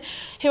kid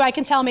who I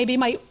can tell maybe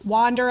might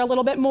wander a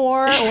little bit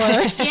more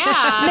or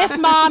miss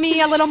mommy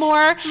a little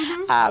more.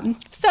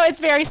 So it's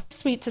very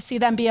sweet to see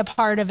them be a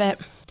part of it.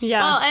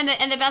 Yeah. Well,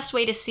 and the best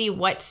way to see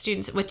what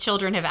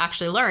children have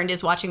actually learned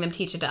is watching them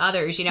teach it to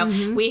others. You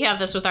know, we have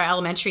this with our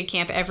elementary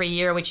camp every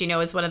year, which, you know,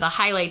 is one of the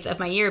highlights of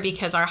my year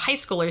because our high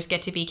schoolers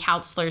get to be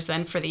counselors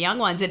then for the young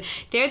ones. And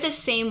they're the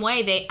same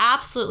way. They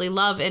absolutely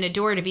love and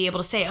adore to be able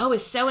to say, oh,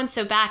 is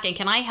so-and-so back and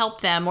can I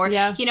help them? Or,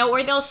 you know,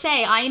 or they'll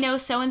say, I know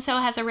so-and-so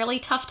has a really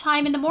tough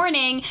time in the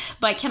morning,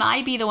 but can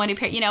I be the one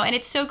who, you know, and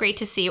it's so great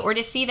to see, or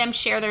to see them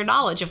share their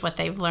knowledge of what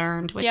they've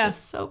learned, which is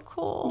so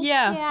cool.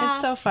 Yeah,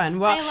 it's so fun.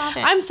 Well, I love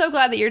it. I'm so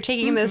glad that you're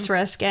taking this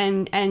risk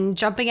and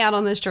jumping out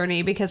on this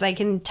journey because I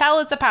can tell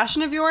it's a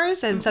passion of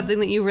yours and something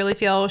that you really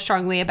feel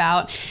strongly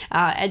about,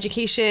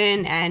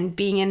 education and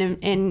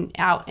being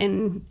out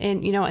in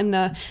you know, in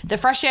the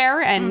fresh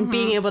air and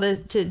being able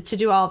to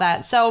do all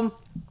that. So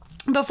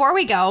before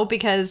we go,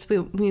 because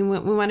we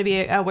want to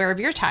be aware of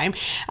your time,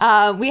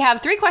 we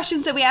have 3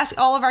 questions that we ask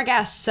all of our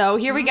guests. So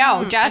here we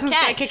go. Jasmine's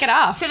going to kick it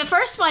off. So the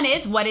first one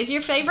is, what is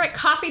your favorite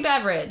coffee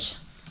beverage?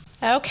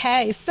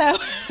 Okay, so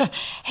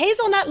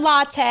hazelnut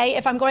latte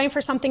if I'm going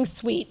for something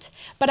sweet,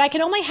 but I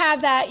can only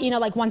have that, you know,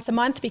 like once a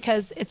month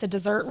because it's a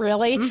dessert,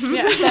 really.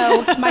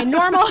 So my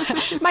normal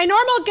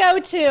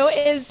go-to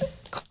is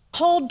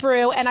cold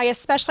brew, and I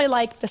especially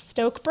like the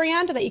Stoke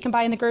brand that you can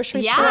buy in the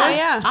grocery store.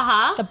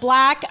 The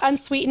black black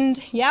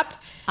unsweetened.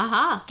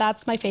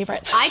 That's my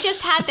favorite. I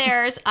just had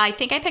theirs. I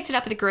think I picked it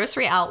up at the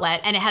grocery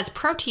outlet, and it has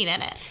protein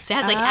in it. So it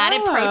has like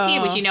added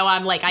protein, which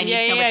I'm like, I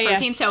need so much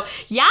protein. So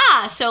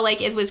so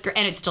like it was great,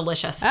 and it's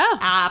delicious. Oh.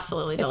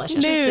 Absolutely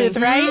delicious. Smooth,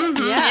 right?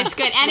 Yeah. It's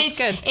good, and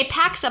good. it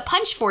packs a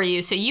punch for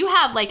you. So you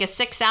have like a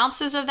 6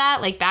 ounces of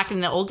that, like back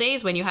in the old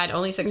days when you had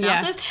only 6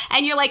 ounces,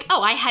 and you're like,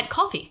 oh, I had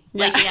coffee.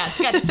 Like, it's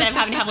good instead of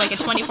having to have like a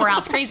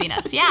 24-ounce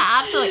craziness.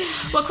 Yeah, absolutely.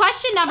 Well,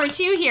 question number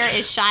 2 here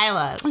is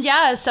Shyla's.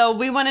 Yeah, so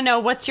we want to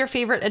know, what's your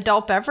favorite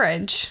adult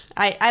beverage?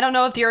 I don't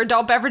know if you're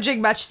adult beveraging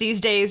much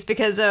these days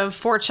because of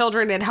 4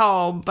 children at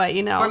home, but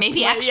or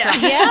maybe extra.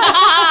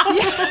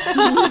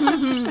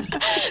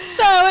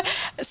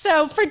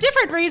 So for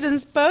different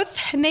reasons,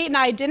 both Nate and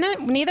I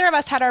neither of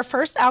us had our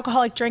first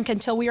alcoholic drink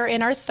until we were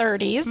in our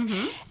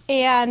 30s.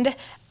 And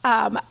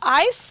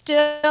I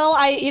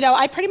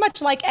pretty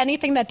much like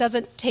anything that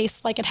doesn't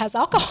taste like it has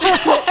alcohol in it.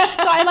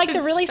 So I like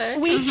the really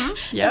sweet,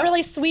 the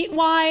really sweet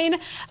wine.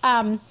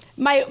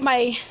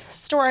 My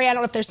story, I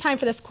don't know if there's time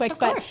for this quick,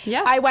 but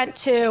I went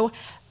to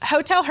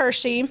Hotel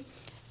Hershey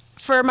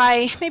for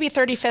my maybe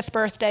 35th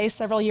birthday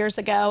several years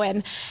ago.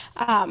 And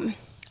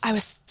I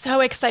was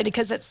so excited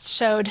because it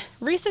showed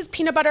Reese's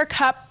Peanut Butter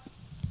Cup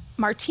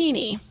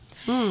Martini.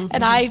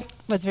 And I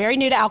was very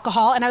new to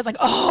alcohol, and I was like,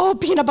 oh,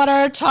 peanut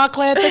butter,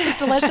 chocolate, this is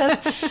delicious.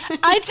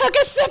 I took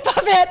a sip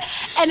of it,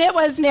 and it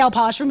was nail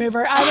polish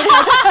remover. I was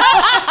like,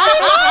 they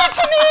lied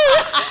to me.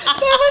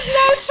 There was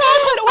no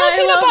chocolate or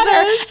peanut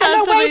butter.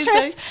 And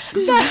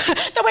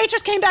the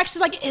waitress came back. She's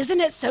like,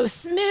 isn't it so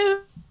smooth?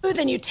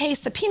 And you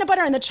taste the peanut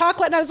butter and the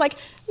chocolate. And I was like,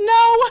 no,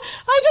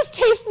 I just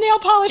taste nail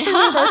polish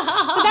remover.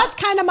 So that's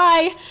kind of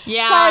my,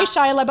 sorry,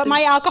 Shyla, but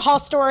my alcohol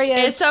story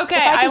is. It's okay.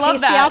 If I love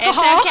taste that. The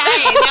alcohol. It's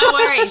okay. No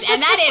worries.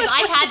 And that is,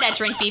 I've had that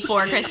drink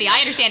before, Christy. I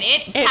understand.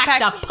 It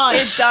packs a punch.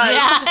 It does,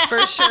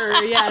 for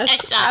sure.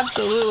 Yes, it does.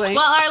 Absolutely.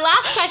 Well, our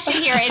last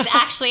question here is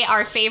actually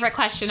our favorite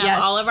question of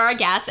all of our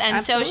guests.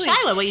 And so,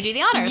 Shyla, will you do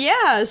the honors?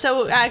 Yeah.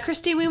 So,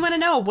 Christy, we want to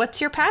know, what's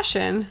your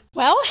passion?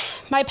 Well,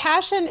 my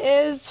passion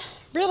is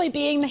really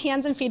being the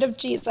hands and feet of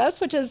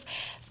Jesus, which is,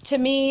 to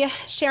me,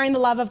 sharing the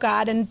love of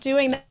God and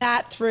doing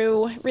that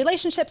through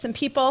relationships and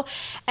people.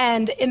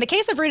 And in the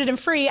case of Rooted and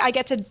Free, I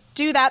get to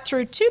do that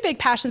through 2 big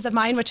passions of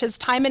mine, which is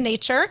time in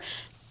nature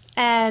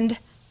and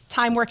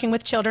time working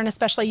with children,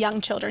 especially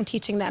young children,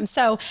 teaching them.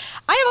 So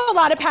I have a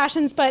lot of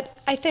passions, but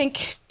I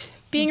think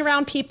being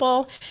around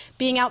people,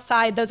 being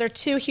outside, those are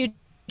 2 huge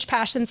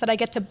passions that I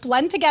get to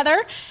blend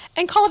together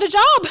and call it a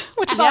job,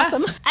 which is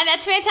awesome. And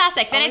that's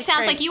fantastic. Then it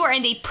sounds like you are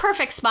in the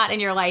perfect spot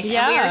in your life.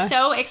 Yeah. And we are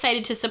so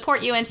excited to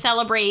support you and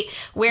celebrate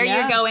where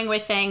you're going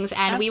with things.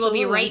 And we will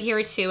be right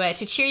here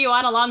to cheer you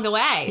on along the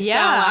way.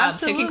 Yeah,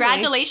 so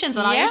congratulations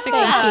on all your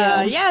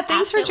success. Yeah,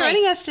 thanks for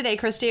joining us today,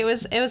 Christy. It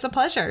was a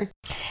pleasure.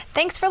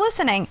 Thanks for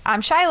listening.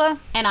 I'm Shyla.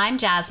 And I'm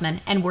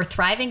Jasmine. And we're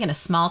thriving in a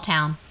small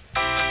town.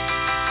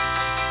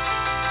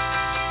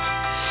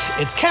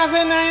 It's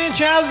caffeinated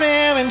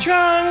Jasmine and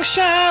drunk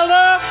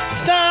Shyla.